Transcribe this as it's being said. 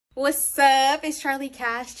What's up? It's Charlie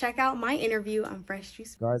Cash. Check out my interview on Fresh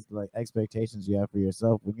Juice. Regards to like expectations you have for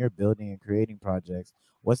yourself when you're building and creating projects,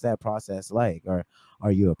 what's that process like? Or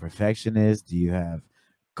are you a perfectionist? Do you have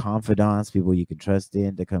confidants, people you can trust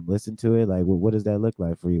in to come listen to it? Like, what does that look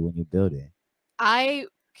like for you when you're building? I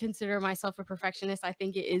consider myself a perfectionist. I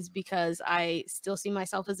think it is because I still see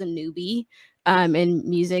myself as a newbie in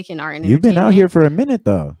music and art and You've been out here for a minute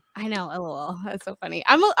though. I know, lol. That's so funny.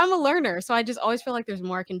 I'm a learner, so I just always feel like there's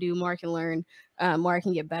more I can do, more I can learn, more I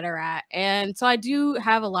can get better at. And so I do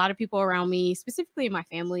have a lot of people around me, specifically in my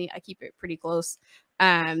family. I keep it pretty close.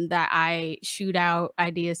 That I shoot out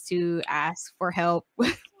ideas to, ask for help,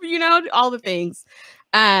 all the things.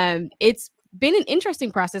 It's been an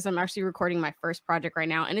interesting process. I'm actually recording my first project right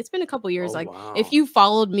now, and it's been a couple years. If you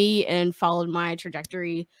followed me and followed my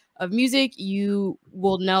trajectory of music, you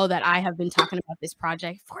will know that I have been talking about this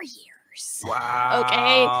project for years. Wow.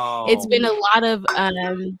 Okay. It's been a lot of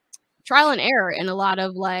trial and error and a lot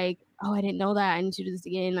of like, oh, I didn't know that. I need to do this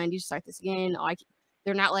again. I need to start this again.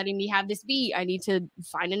 They're not letting me have this beat. I need to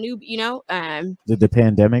find a new, Did the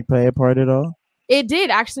pandemic play a part at all? It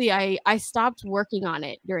did actually. I stopped working on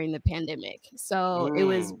it during the pandemic, so it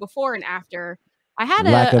was before and after. I had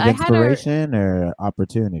lack of inspiration or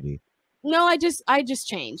opportunity. No, I just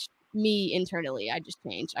changed me internally. I just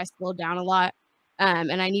changed. I slowed down a lot,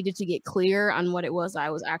 and I needed to get clear on what it was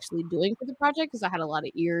I was actually doing for the project because I had a lot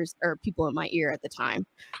of people in my ear at the time.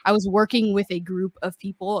 I was working with a group of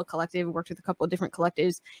people, a collective. Worked with a couple of different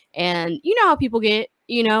collectives, and you know how people get,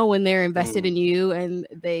 when they're invested in you and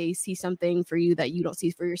they see something for you that you don't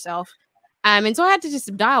see for yourself. And so I had to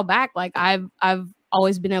just dial back. Like I've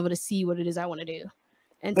always been able to see what it is I want to do.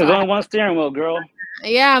 And so there's only one steering wheel, girl.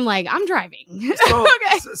 Yeah, I'm like, I'm driving. So,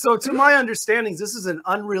 okay. So to my understandings, this is an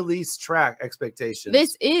unreleased track, Expectations.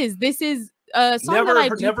 This is a song that I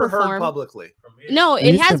never heard publicly. No,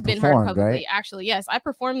 it has been heard publicly, right? Actually. Yes, I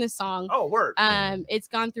performed this song. Oh, word. It's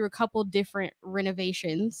gone through a couple different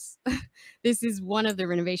renovations. This is one of the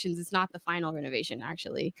renovations. It's not the final renovation,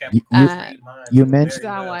 actually. You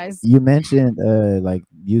mentioned like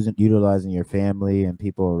utilizing your family and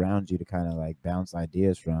people around you to kind of like bounce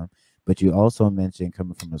ideas from. But you also mentioned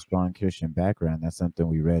coming from a strong Christian background. That's something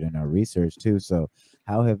we read in our research too. So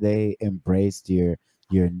how have they embraced your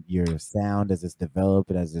sound as it's developed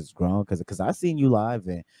and as it's grown? Because I've seen you live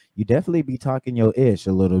and you definitely be talking your ish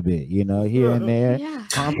a little bit, here and there,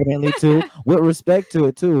 confidently too, with respect to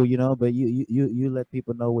it too, but you let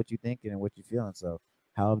people know what you're thinking and what you're feeling. So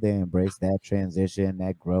how have they embraced that transition,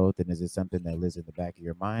 that growth? And is it something that lives in the back of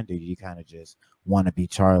your mind, or do you kind of just want to be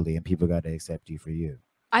Charlie and people got to accept you for you?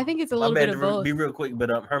 I think it's a little bit of both. Be real quick, but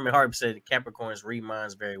Herman Harp said Capricorns read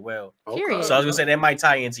minds very well. Period. So I was gonna say that might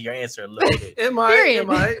tie into your answer a little bit. It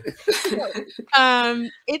might.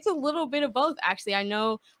 It's a little bit of both, actually. I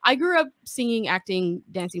know I grew up singing, acting,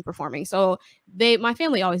 dancing, performing. So my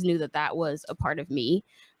family always knew that was a part of me.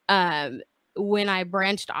 When I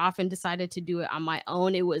branched off and decided to do it on my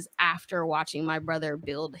own, it was after watching my brother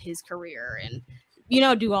build his career and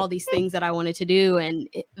do all these things that I wanted to do, and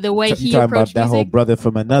the way he approached that music. whole brother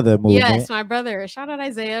from another movement. Yes, my brother. Shout out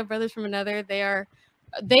Isaiah, Brothers from Another. They are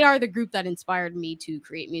the group that inspired me to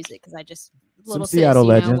create music because I just some Seattle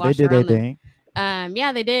legends. They did their thing.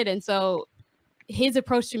 Yeah, they did, and so his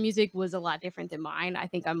approach to music was a lot different than mine. I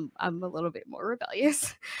think I'm a little bit more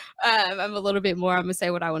rebellious. I'm a little bit more. I'm gonna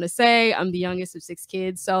say what I want to say. I'm the youngest of 6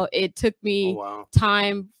 kids, so it took me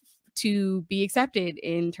time to be accepted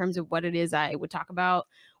in terms of what it is I would talk about.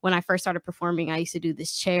 When I first started performing, I used to do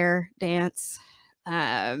this chair dance.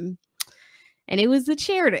 And it was the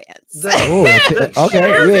chair dance. Okay.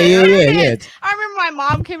 Yeah. I remember my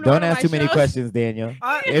mom came to Don't ask too many questions, Daniel.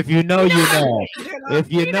 If you know, you know. If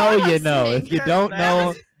you know, you know. If you don't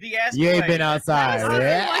know, you ain't been outside.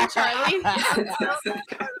 Yeah.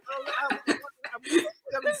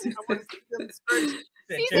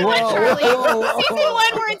 Season 1, Charlie. Season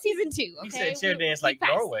 1, we're in season 2. Okay? He said chair dance like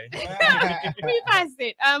Norway. We passed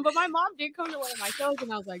it. But my mom did come to one of my shows,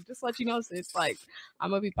 and I was like, just let you know, sis, like, I'm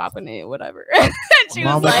gonna be popping it, whatever. She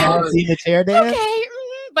was like, see the chair dance? Okay.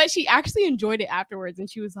 But she actually enjoyed it afterwards, and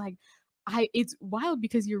she was like, it's wild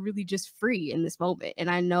because you're really just free in this moment. And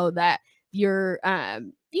I know that your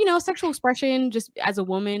sexual expression just as a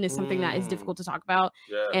woman is something that is difficult to talk about.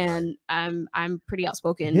 And I'm pretty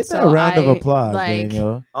outspoken. Hit that round of applause,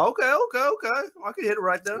 Daniel. Okay. I can hit it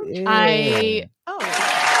right there. Yeah,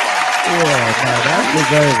 no, that's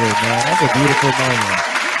deserving, man. That's a beautiful moment.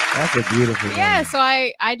 That's a beautiful thing. Yeah, so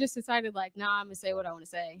I just decided like, nah, I'm gonna say what I want to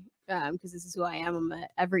say, because this is who I am. I'm an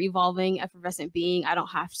ever evolving, effervescent being. I don't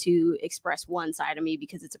have to express one side of me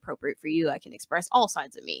because it's appropriate for you. I can express all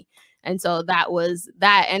sides of me, and so that was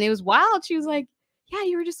that. And it was wild. She was like, "Yeah,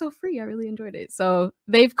 you were just so free. I really enjoyed it." So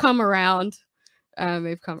they've come around.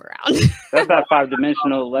 They've come around. That's that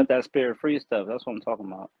 5-dimensional, let that spirit free stuff. That's what I'm talking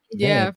about. Yeah,